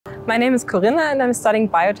My name is Corinna and I'm studying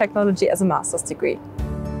biotechnology as a master's degree.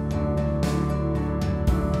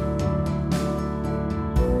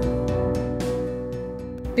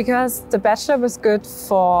 Because the bachelor was good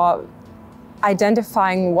for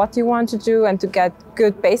identifying what you want to do and to get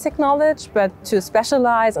good basic knowledge, but to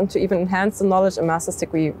specialize and to even enhance the knowledge, a master's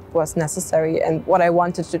degree was necessary and what I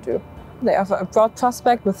wanted to do. They offer a broad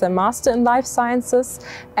prospect with a master in life sciences,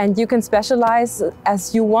 and you can specialize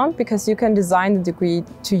as you want because you can design the degree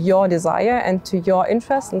to your desire and to your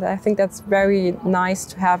interest. And I think that's very nice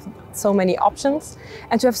to have so many options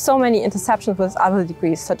and to have so many interceptions with other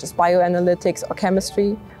degrees such as bioanalytics or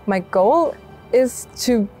chemistry. My goal is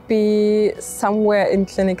to be somewhere in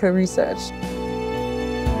clinical research.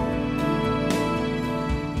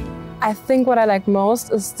 I think what I like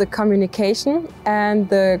most is the communication and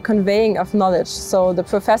the conveying of knowledge. So the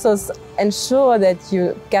professors ensure that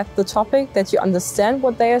you get the topic, that you understand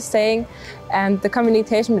what they are saying, and the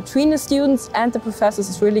communication between the students and the professors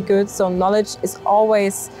is really good. So knowledge is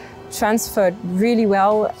always transferred really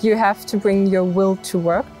well. You have to bring your will to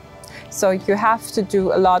work. So you have to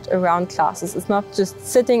do a lot around classes. It's not just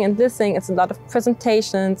sitting and listening, it's a lot of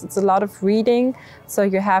presentations, it's a lot of reading. So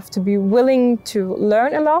you have to be willing to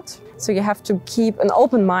learn a lot. So you have to keep an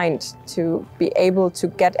open mind to be able to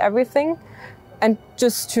get everything and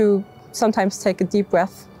just to sometimes take a deep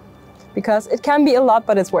breath because it can be a lot,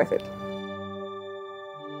 but it's worth it.